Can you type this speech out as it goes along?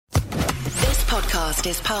podcast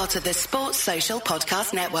is part of the Sports Social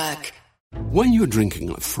Podcast Network. When you're drinking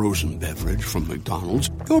a frozen beverage from McDonald's,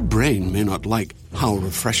 your brain may not like how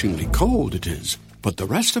refreshingly cold it is. But the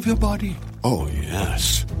rest of your body? Oh,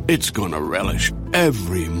 yes. It's gonna relish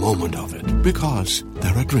every moment of it. Because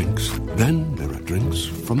there are drinks. Then there are drinks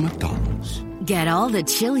from McDonald's. Get all the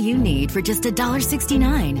chill you need for just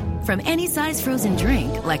 $1.69. From any size frozen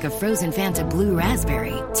drink, like a frozen Fanta Blue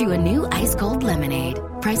Raspberry, to a new ice-cold lemonade.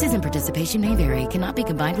 Prices and participation may vary. Cannot be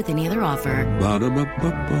combined with any other offer.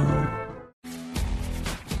 Ba-da-ba-ba-ba.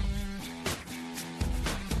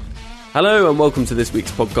 Hello and welcome to this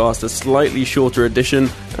week's podcast, a slightly shorter edition,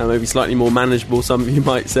 maybe slightly more manageable, some of you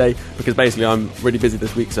might say, because basically I'm really busy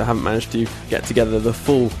this week, so I haven't managed to get together the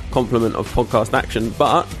full complement of podcast action,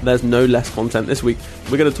 but there's no less content this week.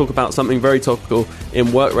 We're going to talk about something very topical in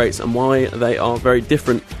Workrates and why they are very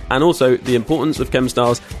different, and also the importance of chem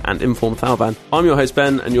styles and informed foul ban. I'm your host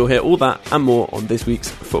Ben, and you'll hear all that and more on this week's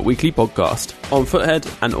Foot Weekly podcast, on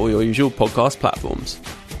Foothead and all your usual podcast platforms.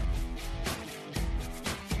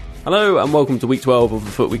 Hello and welcome to week 12 of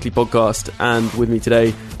the Foot Weekly podcast, and with me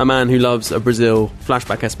today, a man who loves a Brazil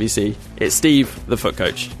flashback SBC. It's Steve, the Foot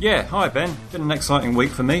Coach. Yeah, hi Ben. Been an exciting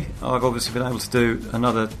week for me. I've obviously been able to do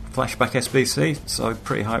another flashback SBC, so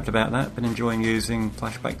pretty hyped about that. Been enjoying using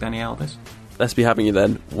flashback Dani Alves. Let's be having you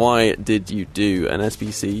then. Why did you do an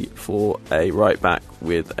SBC for a right back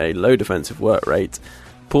with a low defensive work rate,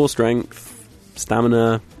 poor strength,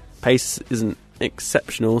 stamina, pace isn't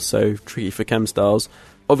exceptional, so tricky for chem styles?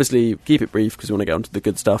 Obviously, keep it brief because we want to get onto the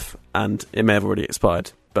good stuff, and it may have already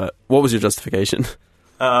expired. But what was your justification?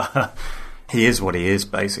 He is what he is,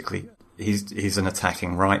 basically. He's an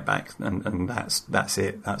attacking right back, and that's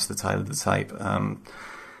it. That's the tail of the tape.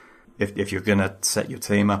 If you're going to set your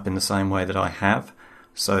team up in the same way that I have,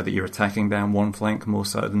 so that you're attacking down one flank more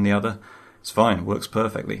so than the other, it's fine. It works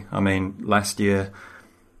perfectly. I mean, last year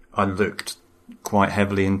I looked quite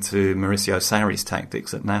heavily into Maurizio Sarri's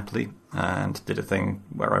tactics at Napoli and did a thing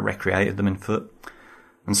where I recreated them in foot.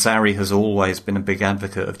 And Sarri has always been a big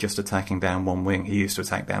advocate of just attacking down one wing. He used to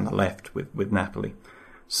attack down the left with Napoli.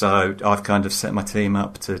 So I've kind of set my team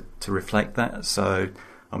up to reflect that. So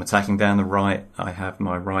I'm attacking down the right. I have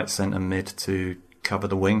my right centre mid to cover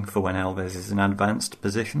the wing for when Alves is in advanced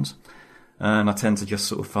positions. And I tend to just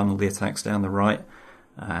sort of funnel the attacks down the right.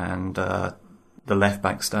 And the left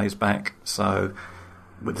back stays back. So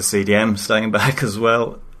with the CDM staying back as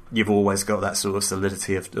well, you've always got that sort of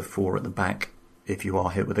solidity of four at the back if you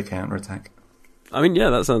are hit with a counter-attack. I mean, yeah,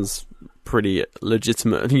 that sounds pretty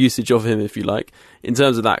legitimate usage of him, if you like. In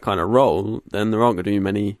terms of that kind of role, then there aren't going to be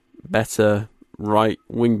many better right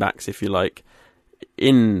wing-backs, if you like,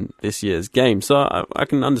 in this year's game. So I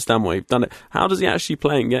can understand why you've done it. How does he actually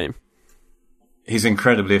play in game? He's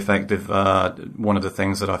incredibly effective. One of the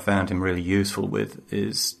things that I found him really useful with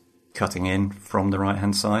is cutting in from the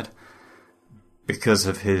right-hand side. Because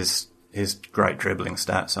of his great dribbling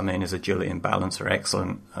stats, I mean, his agility and balance are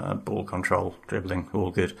excellent, ball control, dribbling,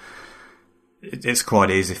 all good. It's quite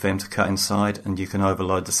easy for him to cut inside, and you can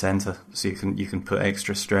overload the centre, so you can put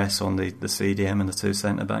extra stress on the CDM and the two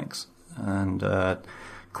centre backs. And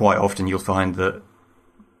quite often you'll find that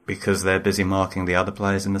because they're busy marking the other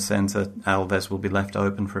players in the centre, Alves will be left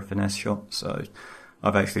open for a finesse shot. So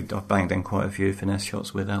I've banged in quite a few finesse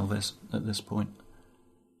shots with Alves at this point.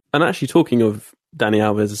 And actually, talking of Dani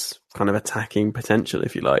Alves' kind of attacking potential,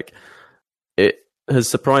 if you like, it has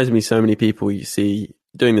surprised me so many people you see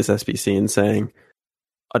doing this SBC and saying,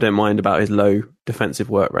 I don't mind about his low defensive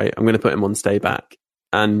work rate, I'm going to put him on stay back.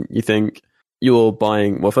 And you think you're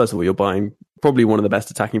buying, well, first of all, you're buying probably one of the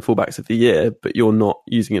best attacking fullbacks of the year, but you're not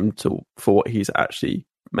using him for what he's actually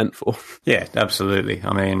meant for. Yeah, absolutely.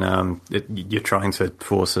 I mean, you're trying to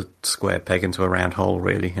force a square peg into a round hole,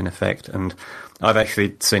 really, in effect. And I've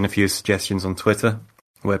actually seen a few suggestions on Twitter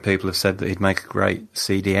where people have said that he'd make a great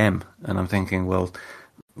CDM. And I'm thinking, well,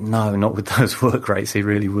 no, not with those work rates. He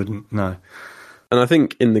really wouldn't, no. And I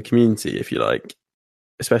think in the community, if you like,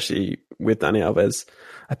 especially with Dani Alves'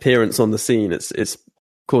 appearance on the scene, it's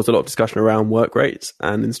caused a lot of discussion around work rates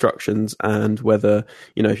and instructions and whether,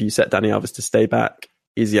 if you set Dani Alves to stay back,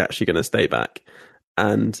 is he actually going to stay back?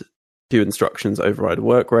 And do instructions override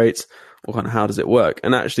work rates? Or kind of how does it work?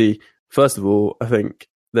 And actually, first of all, I think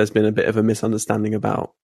there's been a bit of a misunderstanding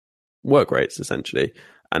about work rates, essentially,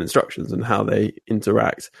 and instructions and how they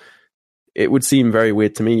interact. It would seem very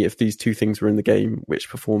weird to me if these two things were in the game which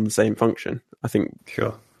perform the same function. I think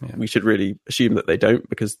sure, yeah. We should really assume that they don't,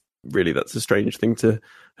 because really that's a strange thing to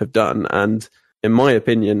have done. And in my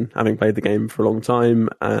opinion, having played the game for a long time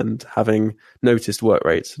and having noticed work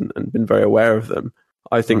rates and been very aware of them,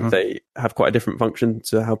 I think they have quite a different function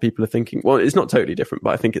to how people are thinking. Well, it's not totally different,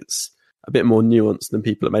 but I think it's a bit more nuanced than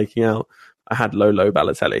people are making out. I had low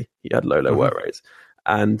Balotelli. He had low work rates.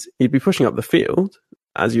 And he'd be pushing up the field,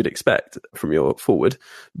 as you'd expect from your forward,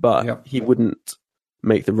 but he wouldn't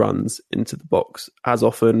make the runs into the box as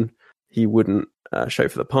often. He wouldn't show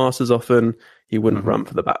for the pass as often. He wouldn't run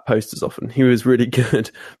for the back post as often. He was really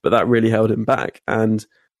good, but that really held him back. And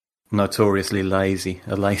notoriously lazy,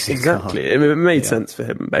 a lazy exactly. guy. It made sense for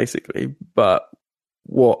him, basically. But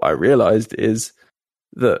what I realised is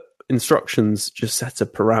that instructions just set a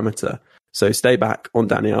parameter. So stay back on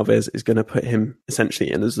Dani Alves is going to put him essentially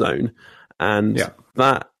in a zone. And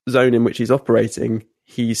that zone in which he's operating,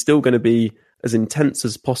 he's still going to be as intense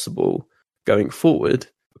as possible going forward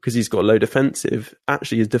because he's got low defensive.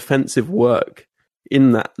 Actually, his defensive work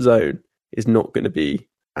in that zone is not going to be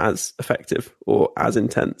as effective or as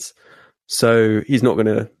intense. So he's not going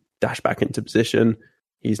to dash back into position.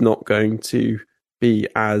 He's not going to be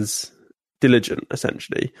as diligent,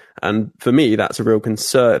 essentially. And for me, that's a real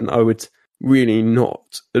concern. I would really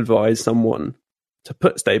not advise someone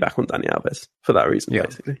to stay back on Dani Alves for that reason,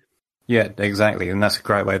 basically. Yeah, exactly. And that's a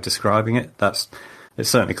great way of describing it. It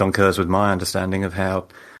certainly concurs with my understanding of how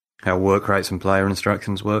work rates and player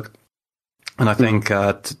instructions work. And I think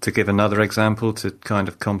to give another example to kind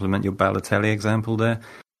of complement your Balotelli example there,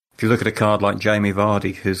 if you look at a card like Jamie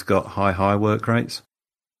Vardy, who's got high work rates,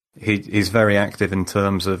 he's very active in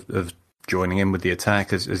terms of joining in with the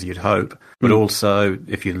attack as you'd hope, but also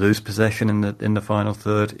if you lose possession in the final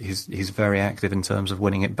third, he's very active in terms of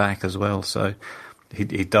winning it back as well. So he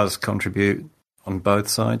does contribute on both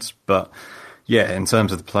sides. But yeah, in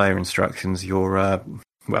terms of the player instructions, you're I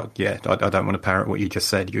don't want to parrot what you just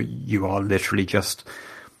said. You are literally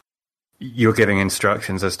you're giving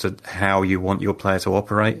instructions as to how you want your player to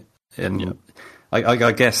operate, and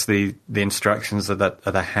I guess the instructions are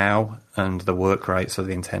the how, and the work rates are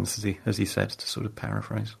the intensity, as you said, to sort of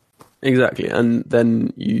paraphrase. Exactly. And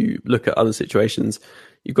then you look at other situations,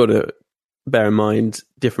 you've got to bear in mind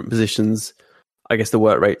different positions. I guess the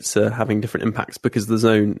work rates are having different impacts because the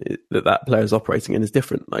zone that player is operating in is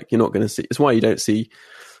different. Like, you're not going to see, it's why you don't see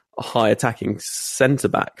a high attacking centre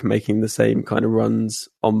back making the same kind of runs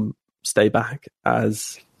on stay back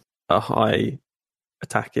as a high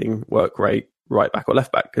attacking work rate right back or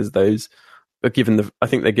left back, because those are given I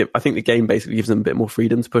think the game basically gives them a bit more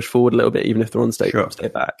freedom to push forward a little bit, even if they're on stay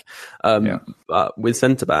back. But with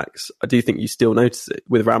centre backs, I do think you still notice it.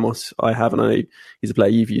 With Ramos, I have, and I know he's a player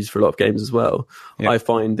you've used for a lot of games as well. I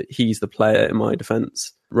find that he's the player in my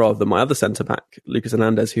defence rather than my other centre back, Lucas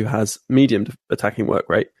Hernandez, who has medium attacking work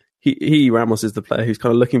rate. Ramos is the player who's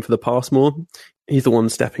kind of looking for the pass more. He's the one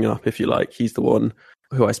stepping up, if you like. He's the one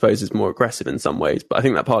who I suppose is more aggressive in some ways. But I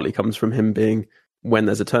think that partly comes from him being, when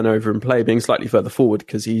there's a turnover in play, being slightly further forward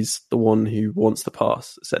because he's the one who wants the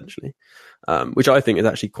pass, essentially, which I think is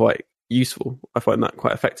actually quite useful. I find that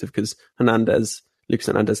quite effective because Lucas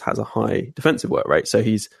Hernandez has a high defensive work rate, so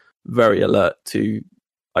he's very alert to,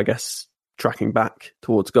 I guess, tracking back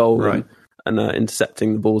towards goal and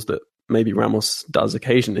intercepting the balls that maybe Ramos does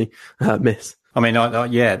occasionally miss. I mean,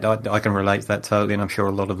 I can relate to that totally, and I'm sure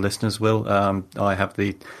a lot of listeners will. I have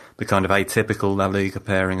the kind of atypical La Liga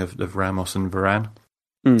pairing of Ramos and Varane,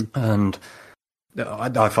 and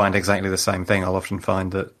I find exactly the same thing. I'll often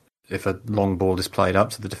find that if a long ball is played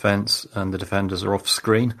up to the defence and the defenders are off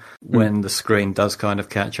screen, when the screen does kind of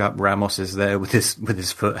catch up, Ramos is there with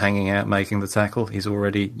his foot hanging out, making the tackle. He's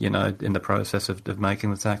already, in the process of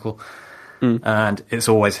making the tackle, and it's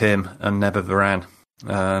always him and never Varane.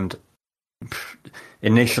 And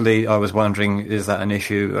initially, I was wondering, is that an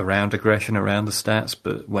issue around aggression, around the stats?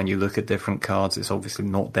 But when you look at different cards, it's obviously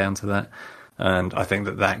not down to that. And I think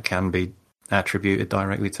that can be attributed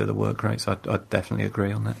directly to the work rates. I definitely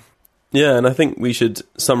agree on that. Yeah, and I think we should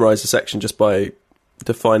summarise the section just by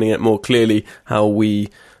defining it more clearly, how we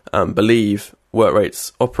believe work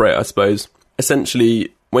rates operate, I suppose.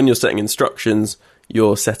 Essentially, when you're setting instructions,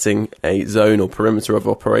 you're setting a zone or perimeter of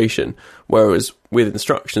operation, whereas with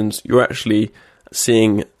instructions, you're actually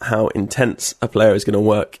seeing how intense a player is going to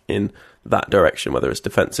work in that direction, whether it's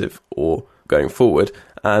defensive or going forward.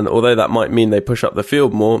 And although that might mean they push up the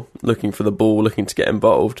field more, looking for the ball, looking to get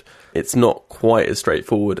involved, it's not quite as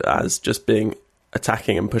straightforward as just being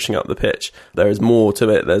attacking and pushing up the pitch. There is more to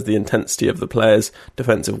it. There's the intensity of the player's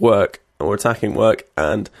defensive work or attacking work,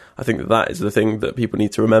 and I think that is the thing that people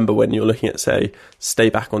need to remember when you're looking at, say,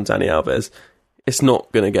 stay back on Dani Alves. It's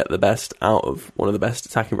not going to get the best out of one of the best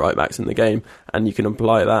attacking right backs in the game, and you can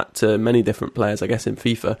apply that to many different players, I guess, in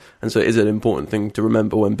FIFA, and so it is an important thing to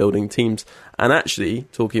remember when building teams. And actually,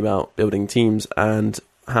 talking about building teams and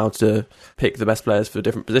how to pick the best players for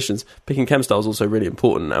different positions, picking chem style is also really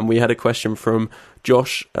important. And we had a question from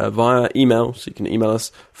Josh via email, so you can email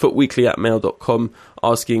us footweekly@mail.com,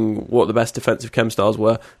 asking what the best defensive chem styles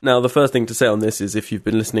were. Now, the first thing to say on this is if you've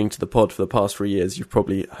been listening to the pod for the past 3 years, you've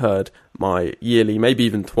probably heard my yearly, maybe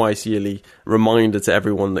even twice yearly, reminder to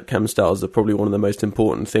everyone that chem styles are probably one of the most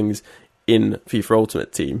important things in FIFA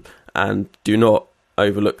Ultimate Team, and do not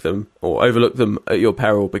overlook them at your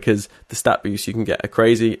peril, because the stat boosts you can get are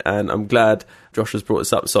crazy. And I'm glad Josh has brought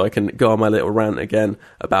this up so I can go on my little rant again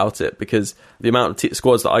about it, because the amount of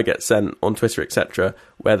squads that I get sent on Twitter, etc.,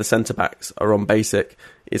 where the centre backs are on basic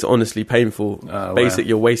is honestly painful. Basic,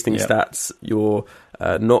 you're wasting stats, you're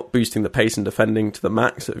not boosting the pace and defending to the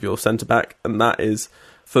max of your centre back, and that is,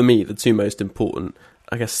 for me, the two most important,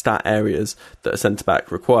 I guess, stat areas that a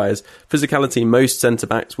centre-back requires. Physicality, most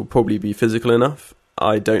centre-backs will probably be physical enough.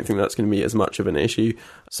 I don't think that's going to be as much of an issue.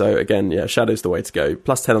 So again, Shadow's the way to go.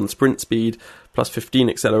 Plus 10 on sprint speed, plus 15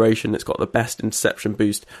 acceleration. It's got the best interception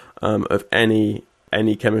boost of any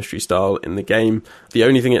chemistry style in the game. The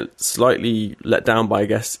only thing it's slightly let down by, I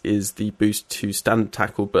guess, is the boost to stand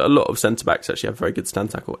tackle, but a lot of centre-backs actually have very good stand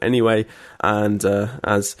tackle anyway. And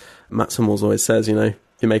as Matt Summels always says, if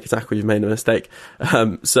you make a tackle, you've made a mistake.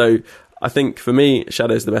 So I think for me,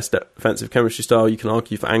 Shadow's the best defensive chemistry style. You can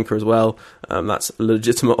argue for Anchor as well. That's a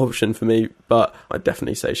legitimate option for me, but I'd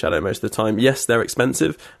definitely say Shadow most of the time. Yes, they're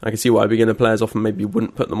expensive. I can see why beginner players often maybe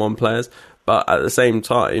wouldn't put them on players. But at the same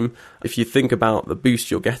time, if you think about the boost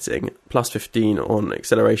you're getting, plus 15 on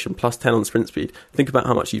acceleration, plus 10 on sprint speed, think about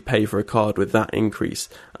how much you'd pay for a card with that increase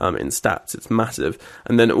in stats. It's massive.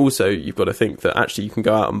 And then also, you've got to think that actually you can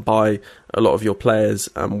go out and buy a lot of your players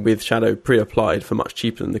with Shadow pre-applied for much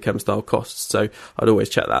cheaper than the chem style costs. So I'd always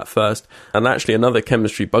check that first. And actually, another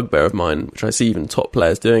chemistry bugbear of mine, which I see even top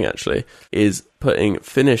players doing actually, is putting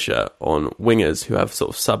finisher on wingers who have sort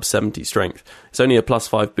of sub 70 strength. It's only a plus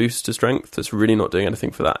 5 boost to strength. It's really not doing anything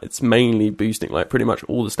for that. It's mainly boosting, like pretty much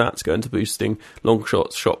all the stats go into boosting long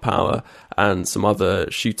shots, shot power, and some other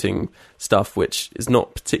shooting stuff, which is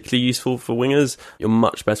not particularly useful for wingers. You're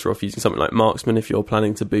much better off using something like marksman if you're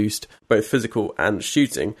planning to boost both physical and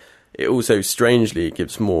shooting. It also strangely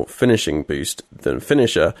gives more finishing boost than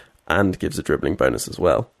finisher, and gives a dribbling bonus as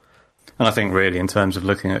well. And I think really in terms of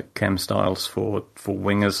looking at chem styles for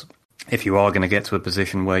wingers, if you are going to get to a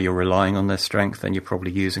position where you're relying on their strength, then you're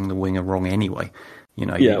probably using the winger wrong anyway. You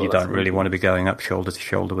don't really want to be going up shoulder to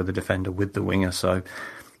shoulder with the defender with the winger. So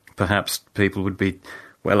perhaps people would be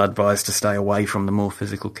well advised to stay away from the more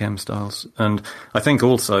physical chem styles. And I think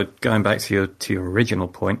also, going back to your original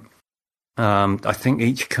point, I think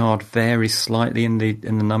each card varies slightly in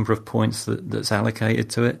the number of points that's allocated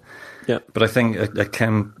to it. Yeah, but I think a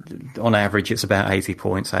chem, on average, it's about 80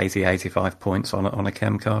 points, 85 points on a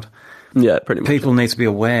chem card. Yeah, pretty much. People need to be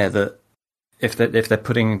aware that if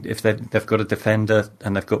they've got a defender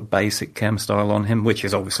and they've got basic chem style on him, which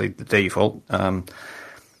is obviously the default,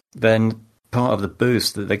 then part of the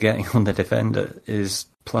boost that they're getting on the defender is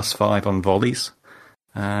plus 5 on volleys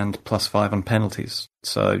and plus 5 on penalties.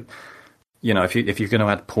 So, if you're going to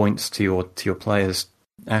add points to your players'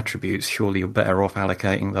 attributes, surely you're better off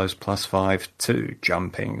allocating those plus 5 to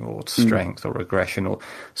jumping or strength or aggression or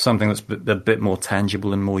something that's a bit more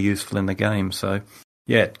tangible and more useful in the game. So,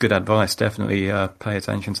 yeah, good advice. Definitely pay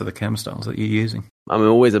attention to the chem styles that you're using. I'm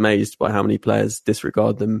always amazed by how many players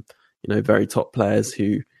disregard them. Very top players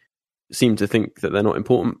who seem to think that they're not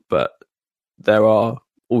important, but there are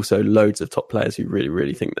also loads of top players who really,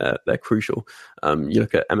 really think they're crucial. You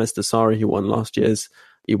look at MS Dasari, who won last year's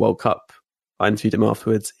E-World Cup. I interviewed him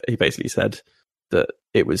afterwards. He basically said that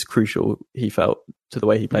it was crucial, he felt, to the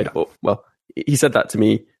way he played. Yeah. Well, he said that to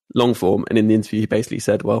me long form, and in the interview he basically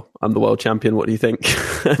said, well, I'm the world champion, what do you think?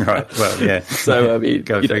 Right, well, yeah. So,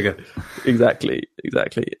 go figure. Exactly.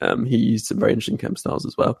 He used some very interesting chem styles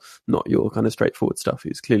as well, not your kind of straightforward stuff. He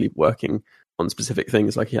was clearly working on specific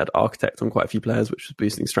things, like he had Architect on quite a few players, which was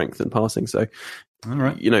boosting strength and passing. So, all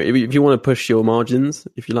right. If you want to push your margins,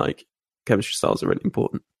 if you like, chemistry styles are really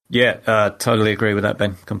important. Yeah, totally agree with that,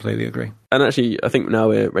 Ben. Completely agree. And actually, I think now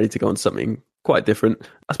we're ready to go on to something quite different.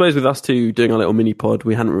 I suppose with us two doing our little mini pod,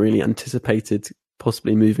 we hadn't really anticipated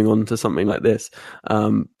possibly moving on to something like this.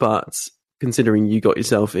 But considering you got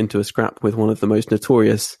yourself into a scrap with one of the most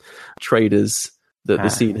notorious traders that the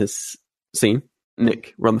scene has seen,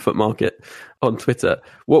 Nick, Run the Foot Market, on Twitter,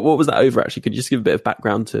 what was that over actually? Could you just give a bit of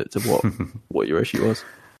background to what your issue was?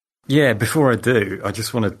 Yeah, before I do, I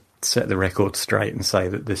just want to set the record straight and say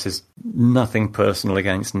that this is nothing personal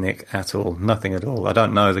against Nick at all. Nothing at all. I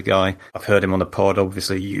don't know the guy. I've heard him on the pod.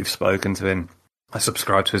 Obviously, you've spoken to him. I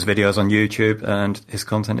subscribe to his videos on YouTube, and his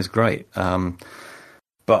content is great.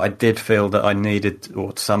 But I did feel that I needed,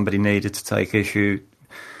 or somebody needed, to take issue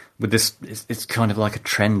with this. It's kind of like a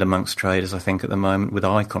trend amongst traders, I think, at the moment, with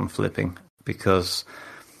icon flipping, because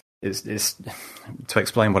it's to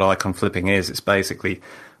explain what icon flipping is. It's basically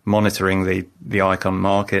monitoring the icon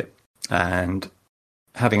market and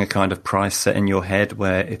having a kind of price set in your head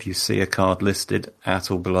where if you see a card listed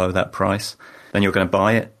at or below that price, then you're going to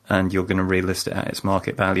buy it and you're going to relist it at its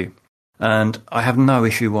market value. And I have no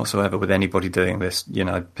issue whatsoever with anybody doing this. You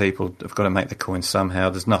know, people have got to make the coin somehow.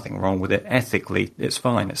 There's nothing wrong with it. Ethically, it's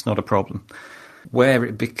fine. It's not a problem. Where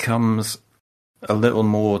it becomes a little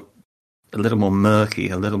more murky,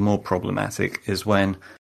 a little more problematic, is when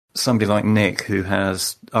somebody like Nick, who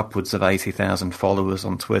has upwards of 80,000 followers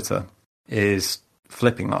on Twitter, is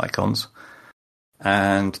flipping icons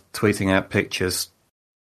and tweeting out pictures,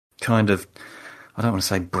 kind of, I don't want to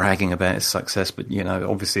say bragging about his success, but, you know,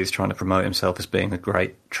 obviously he's trying to promote himself as being a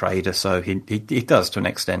great trader, so he does, to an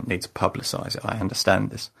extent, need to publicise it. I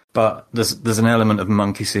understand this. But there's an element of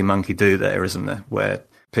monkey see, monkey do there, isn't there, where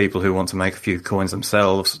people who want to make a few coins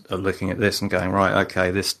themselves are looking at this and going, right,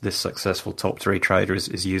 okay, this successful top 3 trader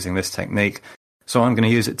is using this technique, so I'm going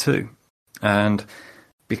to use it too. And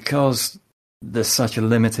because there's such a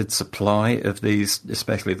limited supply of these,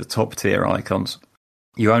 especially the top tier icons,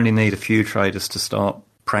 you only need a few traders to start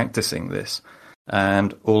practicing this,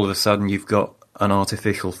 and all of a sudden you've got an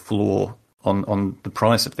artificial floor on the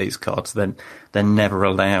price of these cards. Then they're never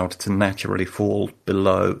allowed to naturally fall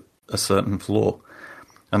below a certain floor,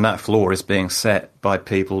 and that floor is being set by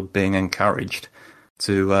people being encouraged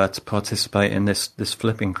to participate in this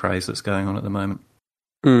flipping craze that's going on at the moment.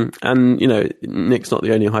 And, you know, Nick's not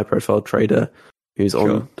the only high-profile trader who's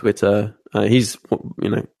on Twitter. He's, you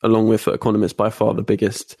know, along with Economist, by far the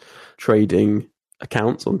biggest trading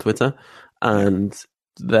accounts on Twitter. And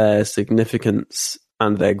their significance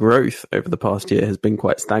and their growth over the past year has been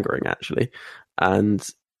quite staggering, actually. And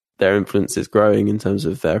their influence is growing in terms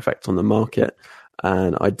of their effect on the market.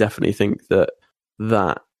 And I definitely think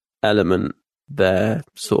that element, their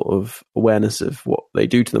sort of awareness of what they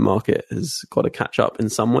do to the market, has got to catch up in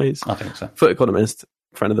some ways. I think so. Foot Economist,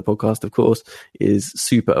 friend of the podcast, of course, is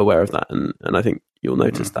super aware of that. And I think you'll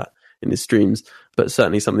notice that in his streams. But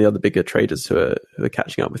certainly some of the other bigger traders who are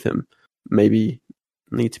catching up with him maybe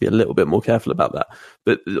need to be a little bit more careful about that.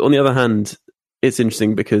 But on the other hand, it's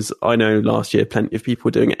interesting because I know last year plenty of people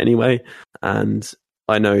were doing it anyway. And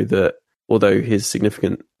I know that although his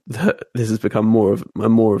significant, this has become more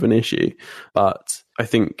of an issue, but I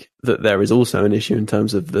think that there is also an issue in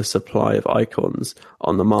terms of the supply of icons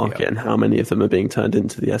on the market and how many of them are being turned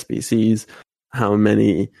into the SBCs, how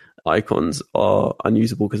many icons are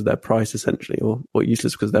unusable because of their price, essentially, or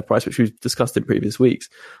useless because of their price, which we've discussed in previous weeks.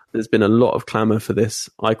 There's been a lot of clamour for this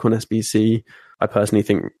icon SBC. I personally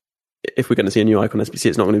think if we're going to see a new icon SBC,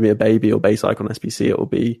 it's not going to be a baby or base icon SBC. It will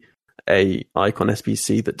be a icon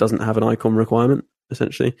SBC that doesn't have an icon requirement,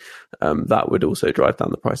 essentially. That would also drive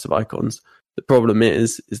down the price of icons. The problem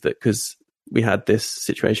is that because we had this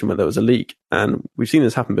situation where there was a leak, and we've seen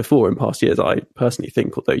this happen before in past years, I personally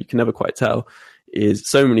think, although you can never quite tell, is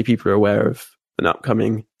so many people are aware of an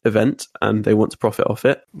upcoming event and they want to profit off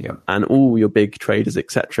it. Yeah. And all your big traders,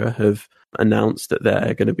 etc., have announced that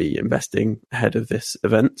they're going to be investing ahead of this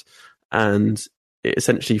event. And it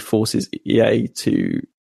essentially forces EA to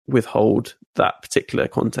withhold that particular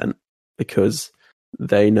content because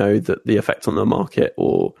they know that the effect on the market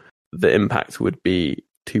or the impact would be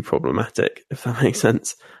too problematic, if that makes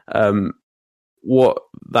sense. What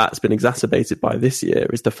that's been exacerbated by this year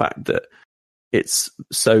is the fact that it's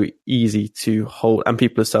so easy to hold, and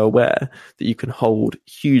people are so aware that you can hold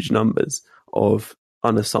huge numbers of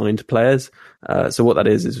unassigned players. So what that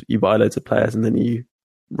is you buy loads of players and then you,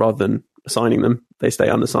 rather than assigning them, they stay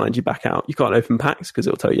unassigned, you back out. You can't open packs because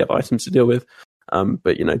it'll tell you have items to deal with.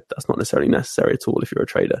 But, you know, that's not necessarily necessary at all if you're a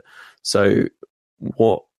trader. So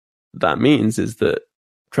what that means is that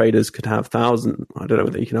traders could have thousands, I don't know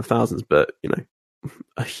whether you can have thousands, but, you know,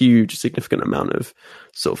 a huge, significant amount of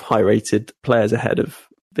sort of high-rated players ahead of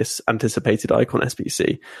this anticipated icon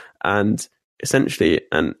SBC. And essentially,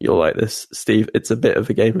 and you're like this, Steve, it's a bit of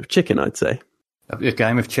a game of chicken, I'd say. A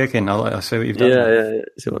game of chicken. I see what you've done. Yeah.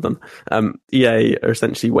 See what I've done. EA are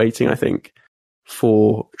essentially waiting, I think,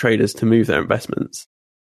 for traders to move their investments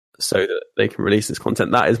so that they can release this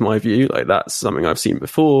content. That is my view. Like, that's something I've seen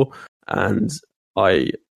before, and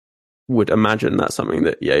I would imagine that's something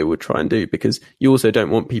that EA would try and do, because you also don't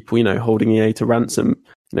want people, you know, holding EA to ransom,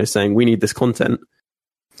 you know, saying we need this content.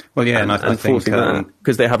 Well, yeah, and I think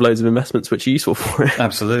because they have loads of investments which are useful for it.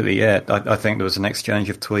 Absolutely, yeah. I think there was an exchange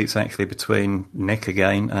of tweets actually between Nick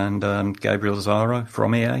again and Gabriel Zaro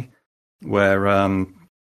from EA, where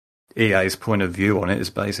EA's point of view on it is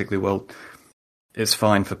basically, well, it's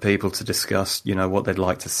fine for people to discuss, what they'd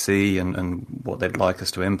like to see and what they'd like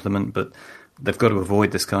us to implement, but they've got to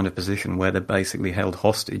avoid this kind of position where they're basically held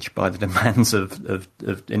hostage by the demands of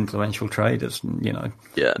influential traders,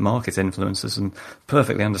 market influencers, and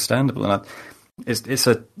perfectly understandable. And it's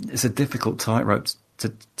a difficult tightrope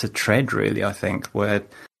to tread, really, I think, where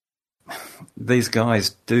these guys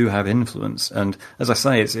do have influence. And as I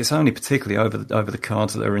say, it's only particularly over the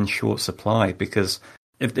cards that are in short supply, because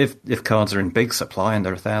if cards are in big supply and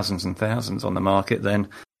there are thousands and thousands on the market, then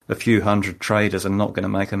a few hundred traders are not going to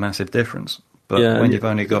make a massive difference. But when you've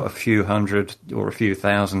only got a few hundred or a few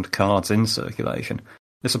thousand cards in circulation,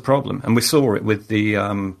 it's a problem. And we saw it with the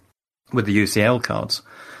UCL cards,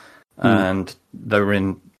 and they were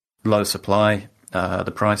in low supply.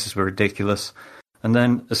 The prices were ridiculous. And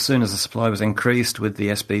then as soon as the supply was increased with the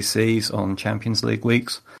SBCs on Champions League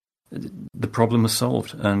weeks, the problem was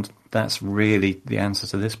solved. And that's really the answer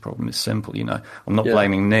to this problem. It's simple, I'm not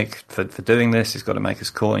blaming Nick for doing this. He's got to make his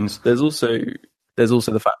coins. There's also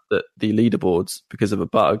the fact that the leaderboards, because of a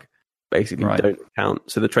bug, basically don't account.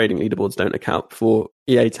 So the trading leaderboards don't account for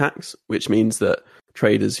EA tax, which means that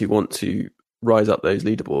traders who want to rise up those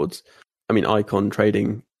leaderboards, icon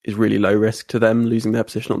trading is really low risk to them losing their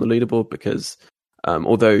position on the leaderboard, because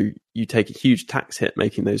although you take a huge tax hit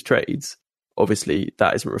making those trades, obviously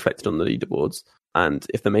that isn't reflected on the leaderboards. And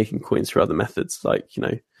if they're making coins through other methods, like,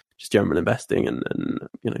 just general investing and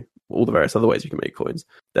all the various other ways you can make coins,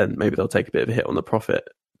 then maybe they'll take a bit of a hit on the profit,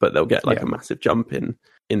 but they'll get a massive jump in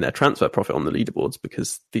their transfer profit on the leaderboards,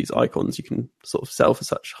 because these icons you can sort of sell for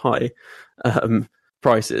such high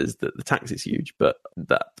prices that the tax is huge, but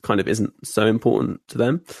that kind of isn't so important to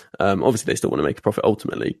them. Obviously they still want to make a profit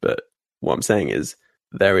ultimately, but what I'm saying is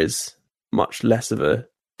there is much less of a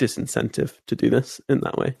disincentive to do this in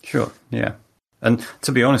that way. Sure, yeah. And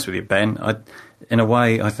to be honest with you, Ben, in a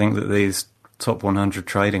way, I think that these top 100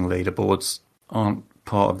 trading leaderboards aren't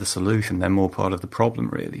part of the solution. They're more part of the problem,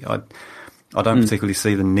 really. I don't particularly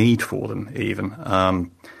see the need for them,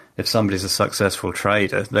 even. If somebody's a successful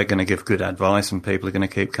trader, they're going to give good advice and people are going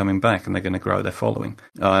to keep coming back and they're going to grow their following.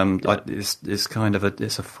 It's kind of a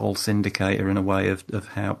false indicator in a way of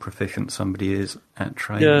how proficient somebody is at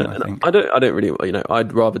trading. Yeah, I think. I don't really,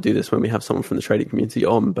 I'd rather do this when we have someone from the trading community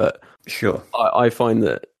on, but sure, I find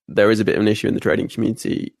that there is a bit of an issue in the trading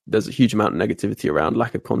community. There's a huge amount of negativity around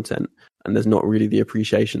lack of content, and there's not really the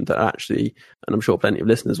appreciation that actually, and I'm sure plenty of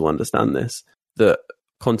listeners will understand this, that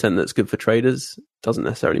content that's good for traders doesn't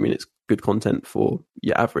necessarily mean it's good content for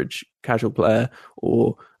your average casual player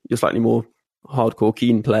or your slightly more hardcore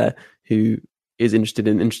keen player who is interested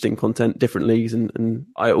in interesting content, different leagues. And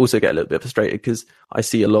I also get a little bit frustrated because I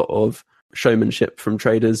see a lot of showmanship from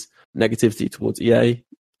traders, negativity towards EA,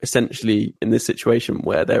 essentially in this situation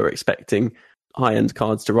where they were expecting high-end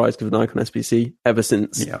cards to rise with an icon SBC. Ever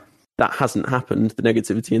since that hasn't happened, the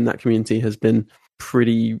negativity in that community has been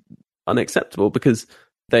pretty unacceptable because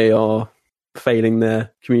they are failing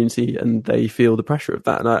their community and they feel the pressure of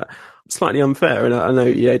that. And it's slightly unfair. And I know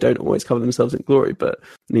EA don't always cover themselves in glory, but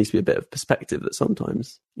there needs to be a bit of perspective that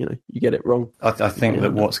sometimes, you get it wrong. I think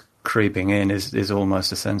that what's creeping in is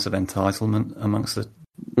almost a sense of entitlement amongst the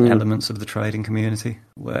elements of the trading community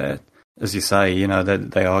where, as you say,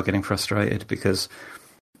 they are getting frustrated because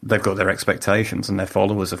they've got their expectations and their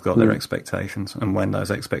followers have got their expectations. And when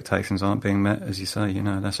those expectations aren't being met, as you say,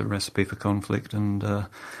 that's a recipe for conflict and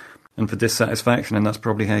for dissatisfaction. And that's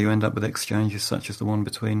probably how you end up with exchanges such as the one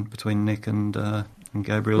between Nick and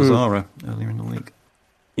Gabriel Zara earlier in the week.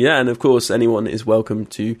 Yeah, and of course, anyone is welcome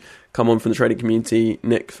to come on from the trading community.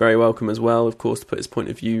 Nick, very welcome as well, of course, to put his point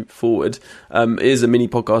of view forward. It is a mini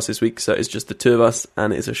podcast this week, so it's just the two of us,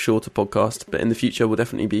 and it's a shorter podcast. But in the future, we'll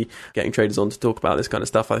definitely be getting traders on to talk about this kind of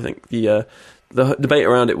stuff. I think the debate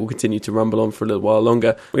around it will continue to rumble on for a little while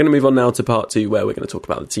longer. We're going to move on now to part 2, where we're going to talk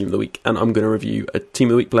about the team of the week, and I'm going to review a team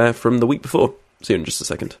of the week player from the week before. See you in just a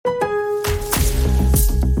second.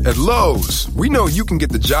 At Lowe's, we know you can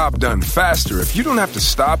get the job done faster if you don't have to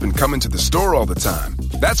stop and come into the store all the time.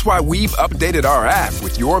 That's why we've updated our app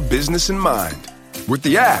with your business in mind. With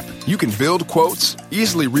the app, you can build quotes,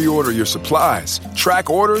 easily reorder your supplies, track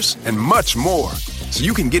orders, and much more. So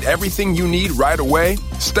you can get everything you need right away,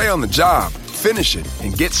 stay on the job, finish it,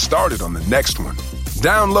 and get started on the next one.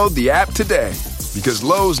 Download the app today, because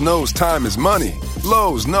Lowe's knows time is money.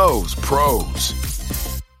 Lowe's knows pros.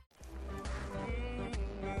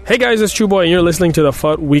 Hey guys, it's Chuboy, and you're listening to the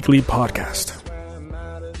FUT Weekly Podcast.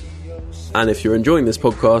 And if you're enjoying this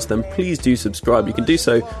podcast, then please do subscribe. You can do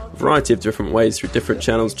so a variety of different ways through different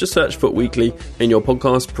channels. Just search FUT Weekly in your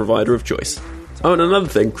podcast provider of choice. Oh, and another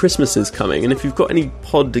thing, Christmas is coming, and if you've got any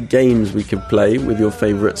pod games we could play with your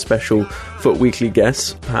favourite special Foot Weekly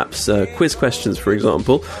guests, perhaps quiz questions, for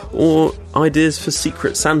example, or ideas for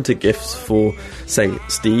Secret Santa gifts for, say,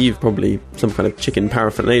 Steve, probably some kind of chicken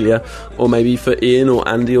paraphernalia, or maybe for Ian or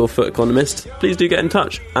Andy or Foot Economist, please do get in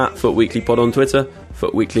touch at Foot Weekly Pod on Twitter,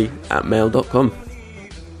 footweekly@mail.com.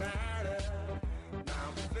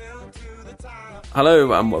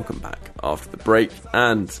 Hello and welcome back after the break,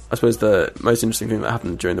 and I suppose the most interesting thing that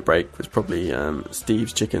happened during the break was probably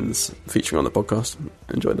Steve's chickens featuring on the podcast.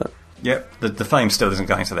 Enjoyed that. Yep, the fame still isn't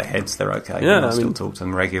going to their heads. They're okay. Yeah, I still talk to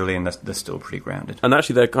them regularly, and they're still pretty grounded. And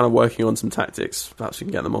actually, they're kind of working on some tactics. Perhaps we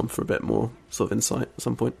can get them on for a bit more sort of insight at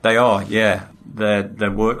some point. They are, yeah.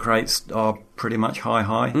 Their work rates are pretty much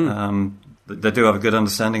high. They do have a good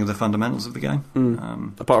understanding of the fundamentals of the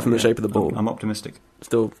game. Apart from the shape of the ball. I'm optimistic.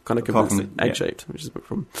 Still kind of convinced egg-shaped, which is a bit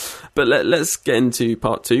from. But let's get into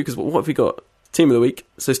part two, because what have we got? Team of the week.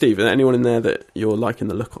 So, Steve, is there anyone in there that you're liking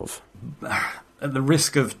the look of? At the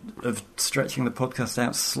risk of stretching the podcast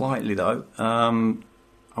out slightly, though, I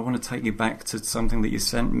want to take you back to something that you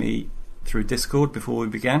sent me through Discord before we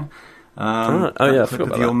began. I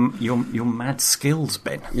forgot about your mad skills,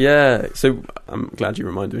 Ben. Yeah, so I'm glad you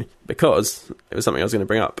reminded me, because it was something I was going to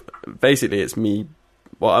bring up. Basically, it's me.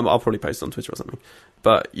 Well, I'll probably post it on Twitter or something.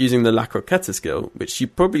 But using the La Croqueta skill, which you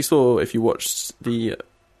probably saw if you watched the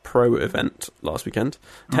pro event last weekend,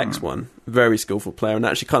 Tex won, very skillful player, and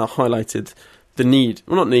actually kind of highlighted the need.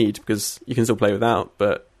 Well, not need, because you can still play without,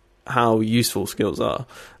 but how useful skills are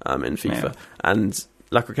in FIFA. Yeah. And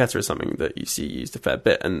La Croqueta is something that you see used a fair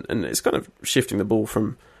bit, and it's kind of shifting the ball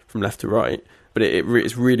from left to right, but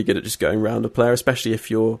it's really good at just going around a player, especially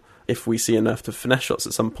if we see enough to finesse shots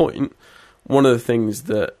at some point. One of the things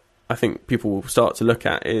that I think people will start to look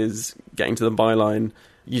at is getting to the byline,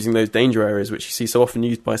 using those danger areas which you see so often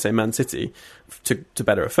used by, say, Man City to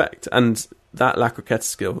better effect. And that La Croqueta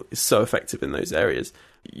skill is so effective in those areas.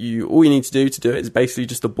 All you need to do it is basically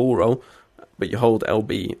just a ball roll, but you hold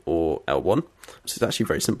LB or L1. So it's actually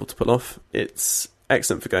very simple to pull off. It's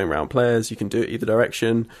excellent for going around players. You can do it either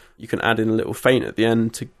direction. You can add in a little feint at the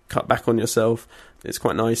end to cut back on yourself. It's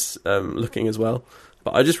quite nice looking as well.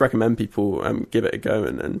 But I just recommend people give it a go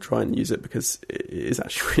and try and use it, because it is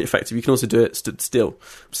actually really effective. You can also do it stood still.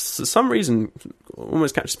 For some reason,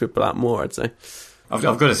 almost catches people out more, I'd say. I've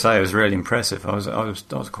got to say, it was really impressive. I was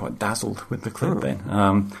quite dazzled with the clip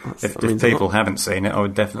then. If people haven't seen it, I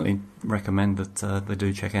would definitely recommend that they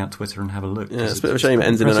do check out Twitter and have a look. Yeah, it's a bit of a shame it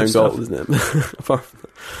ends in an own goal, isn't it?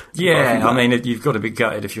 You've got to be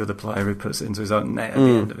gutted if you're the player who puts it into his own net at the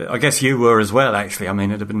end of it. I guess you were as well, actually. I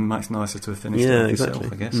mean, it'd have been much nicer to have finished it yourself,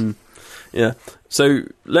 I guess. Yeah. So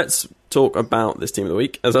let's talk about this team of the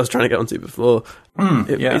week, as I was trying to get onto before.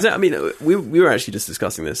 We were actually just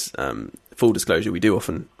discussing this. Full disclosure, we do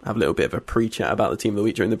often have a little bit of a pre-chat about the team of the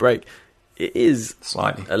week during the break. It is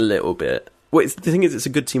slightly a little bit. Well, the thing is, it's a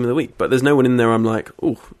good team of the week, but there's no one in there I'm like,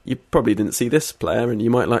 oh, you probably didn't see this player and you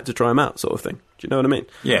might like to try him out, sort of thing. Do you know what I mean?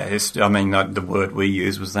 Yeah, the word we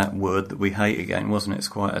used was that word that we hate again, wasn't it? It's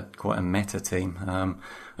quite a meta team.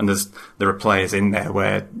 And there are players in there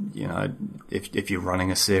where, you know, if you're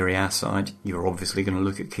running a Serie A side, you're obviously going to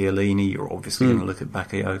look at Chiellini, you're obviously going to look at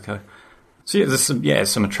Bakayoko. So there's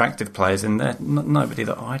some attractive players in there. Nobody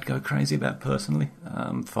that I'd go crazy about personally.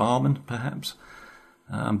 Farman, perhaps.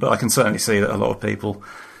 But I can certainly see that a lot of people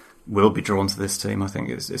will be drawn to this team. I think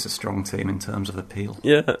it's a strong team in terms of appeal.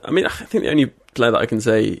 Yeah, I mean, I think the only player that I can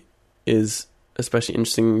say is especially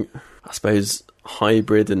interesting, I suppose,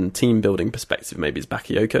 hybrid and team building perspective maybe is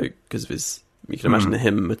Bakayoko, because of his, you can imagine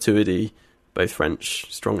him, Matuidi, both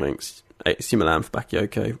French, strong links. AC Milan for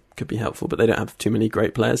Bakayoko could be helpful, but they don't have too many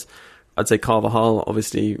great players. I'd say Carvajal,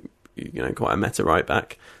 obviously, you know, quite a meta right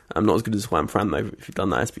back. Not as good as Juan Fran, though, if you've done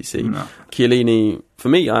that SBC. No. Chiellini, for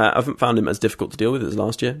me, I haven't found him as difficult to deal with as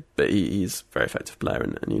last year, but he's a very effective player,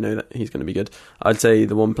 and you know that he's going to be good. I'd say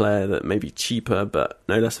the one player that may be cheaper, but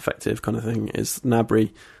no less effective kind of thing is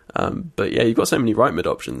Gnabry. But yeah, you've got so many right mid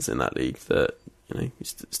options in that league that, you know,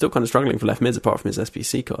 he's still kind of struggling for left mids apart from his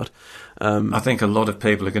SBC card. I think a lot of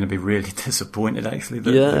people are going to be really disappointed, actually,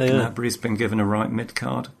 that Gnabry's been given a right mid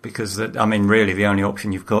card, because, really the only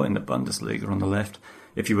option you've got in the Bundesliga on the left,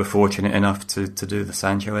 if you were fortunate enough to do the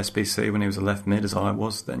Sancho SBC when he was a left mid, as I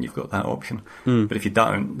was, then you've got that option. But if you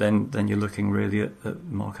don't, then you're looking really at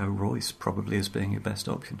Marco Reus probably as being your best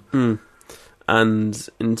option. And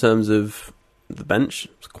in terms of the bench,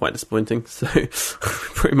 it's quite disappointing, so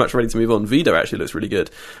pretty much ready to move on. Vida actually looks really good,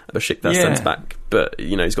 Besiktas centre back, but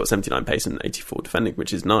you know, he's got 79 pace and 84 defending,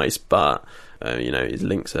 which is nice, but you know, his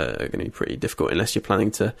links are going to be pretty difficult unless you're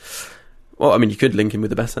planning to, well, I mean, you could link him with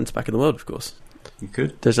the best centre back in the world, of course. You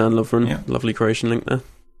could. Dejan Lovren, lovely Croatian link there.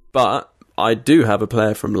 But I do have a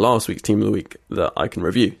player from last week's Team of the Week that I can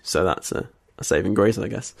review, so that's a saving grace, I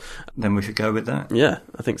guess. Then we should go with that. Yeah,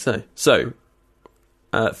 I think so. So,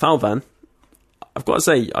 Thauvin, I've got to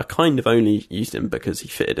say, I kind of only used him because he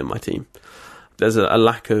fitted in my team. There's a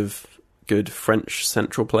lack of good French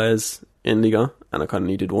central players in Liga, and I kind of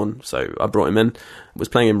needed one, so I brought him in. Was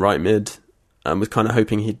playing him right mid, and was kind of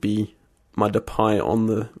hoping he'd be my Depay on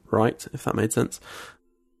the right, if that made sense.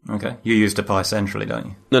 Okay. You use Depay centrally, don't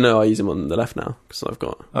you? No, I use him on the left now, because I've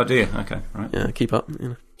got... Oh, do you? Okay, right. Yeah, keep up, you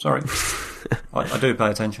know. Sorry. I do pay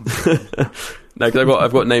attention. No, because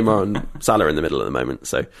I've got Neymar and Salah in the middle at the moment,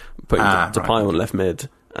 so I'm putting Depay on left mid,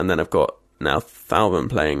 and then I've got now Thauvin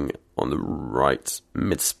playing on the right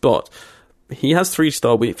mid spot. He has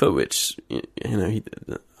 3-star weak foot, which, you know,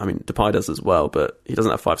 Depay does as well, but he doesn't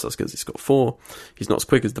have 5 stars because he's got 4. He's not as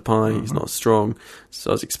quick as Depay, he's not as strong, so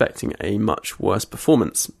I was expecting a much worse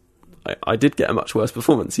performance. I did get a much worse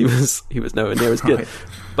performance. He was nowhere near as good. Right.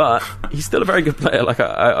 But he's still a very good player. Like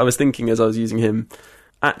I was thinking as I was using him,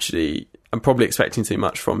 actually, I'm probably expecting too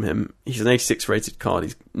much from him. He's an 86 rated card.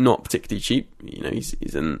 He's not particularly cheap. You know,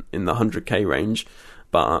 he's in the 100k range.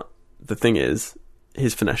 But the thing is,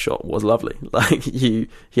 his finesse shot was lovely. Like he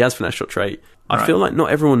has finesse shot trait. I feel like not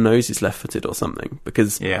everyone knows he's left footed or something,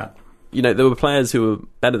 because you know, there were players who were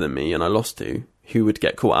better than me and I lost to, who would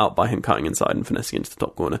get caught out by him cutting inside and finessing into the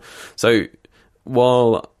top corner. So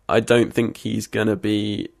while I don't think he's going to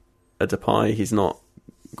be a Depay, he's not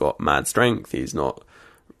got mad strength, he's not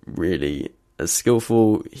really as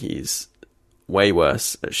skillful, he's way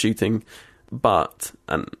worse at shooting, but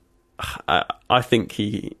I think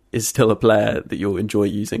he is still a player that you'll enjoy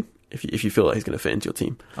using if you feel like he's going to fit into your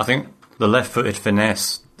team. I think the left-footed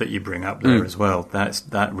finesse that you bring up there as well,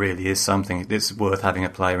 that really is something. It's worth having a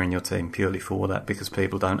player in your team purely for that, because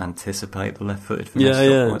people don't anticipate the left-footed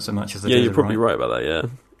finesse quite so much as they do. Yeah, you're probably right about that,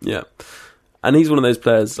 yeah. And he's one of those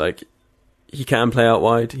players, like, he can play out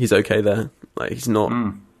wide, he's okay there. Like, he's not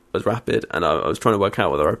as rapid, and I was trying to work out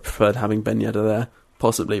whether I preferred having Ben Yedder there,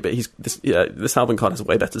 possibly, but this Alvin card has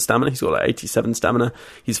way better stamina. He's got like 87 stamina,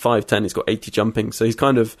 he's 5'10", he's got 80 jumping, so he's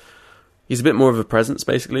a bit more of a presence,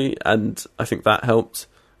 basically, and I think that helped.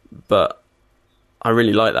 But I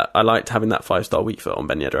really like that. I liked having that 5-star weak foot on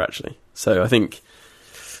Ben Yedder, actually. So I think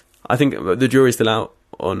the jury's still out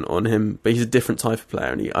on him, but he's a different type of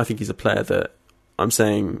player, and I think he's a player that I'm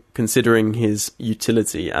saying, considering his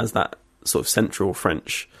utility as that sort of central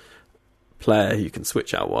French player who can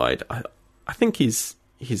switch out wide, I think he's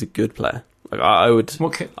a good player. Like I would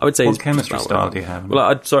say. What chemistry style do you have? Well,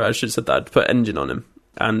 I should have said that. I'd put engine on him,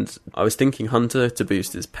 and I was thinking Hunter to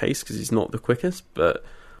boost his pace because he's not the quickest, but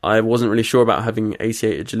I wasn't really sure about having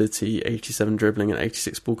 88 agility, 87 dribbling, and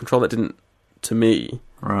 86 ball control. That didn't, to me,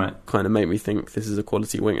 kind of make me think this is a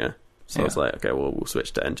quality winger. So I was like, okay, well, we'll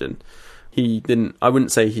switch to engine. I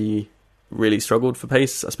wouldn't say he really struggled for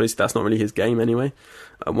pace. I suppose that's not really his game anyway.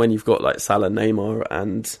 And when you've got like Salah, Neymar,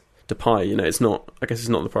 and Depay, you know, it's not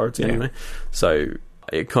the priority anyway. So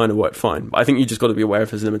it kind of worked fine. But I think you just got to be aware of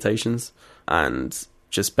his limitations and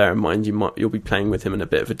just bear in mind you'll be playing with him in a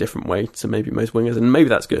bit of a different way to maybe most wingers, and maybe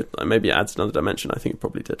that's good. Like maybe it adds another dimension. I think it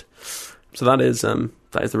probably did. So that is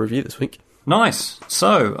the review this week. Nice.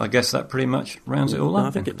 So I guess that pretty much rounds it all up.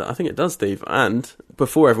 I think it does, Steve. And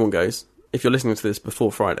before everyone goes, if you're listening to this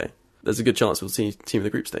before Friday, there's a good chance we'll see Team of the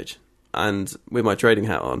Group stage. And with my trading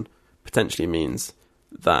hat on, potentially means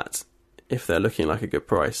that if they're looking like a good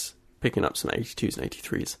price, picking up some 82s and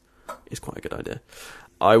 83s is quite a good idea.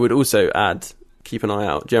 I would also add, keep an eye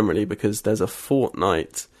out generally, because there's a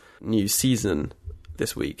fortnight new season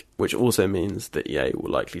this week, which also means that EA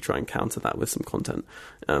will likely try and counter that with some content.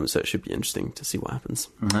 So it should be interesting to see what happens.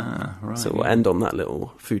 Right. So we'll end on that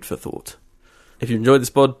little food for thought. If you enjoyed this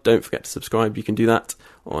pod, don't forget to subscribe. You can do that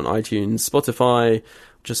on iTunes, Spotify,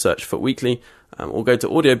 just search Foot Weekly, or go to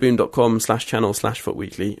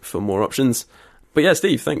audioboom.com/channel/footweekly for more options. But yeah,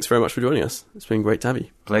 Steve, thanks very much for joining us. It's been great to have you.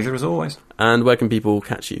 Pleasure as always. And where can people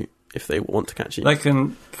catch you if they want to catch you? They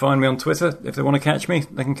can find me on Twitter. If they want to catch me,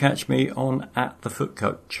 they can catch me on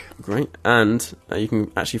 @thefootcoach. Great. And you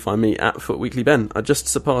can actually find me @FootWeeklyBen. I just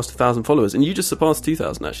surpassed 1,000 followers, and you just surpassed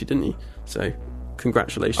 2,000 actually, didn't you? So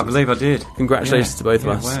congratulations. I believe I did. Congratulations to both of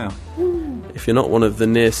us. Wow. If you're not one of the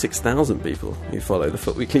near 6,000 people who follow the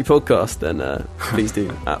Foot Weekly podcast, then please do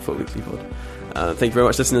 @FootWeeklyPod. Thank you very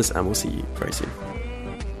much, listeners, and we'll see you very soon.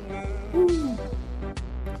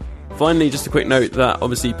 Finally, just a quick note that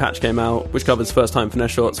obviously patch came out, which covers first time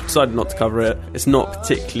finesse shots. We decided not to cover it. It's not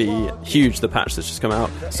particularly huge, the patch that's just come out.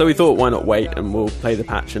 So we thought, why not wait and we'll play the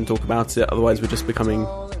patch and talk about it. Otherwise we're just becoming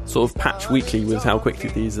sort of patch weekly with how quickly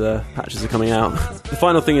these patches are coming out. The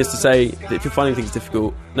final thing is to say that if you're finding things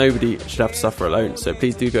difficult, nobody should have to suffer alone. So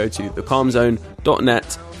please do go to thecalmzone.net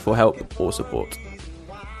for help or support.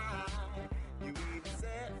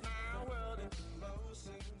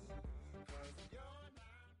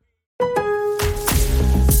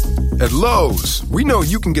 At Lowe's, we know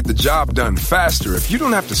you can get the job done faster if you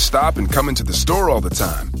don't have to stop and come into the store all the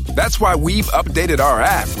time. That's why we've updated our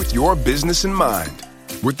app with your business in mind.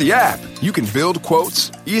 With the app, you can build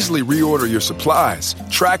quotes, easily reorder your supplies,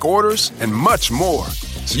 track orders, and much more.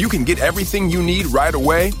 So you can get everything you need right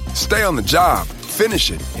away, stay on the job, finish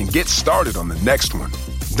it, and get started on the next one.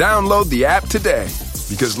 Download the app today,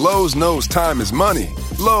 because Lowe's knows time is money.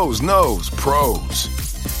 Lowe's knows pros.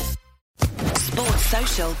 Sports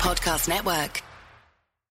Social Podcast Network.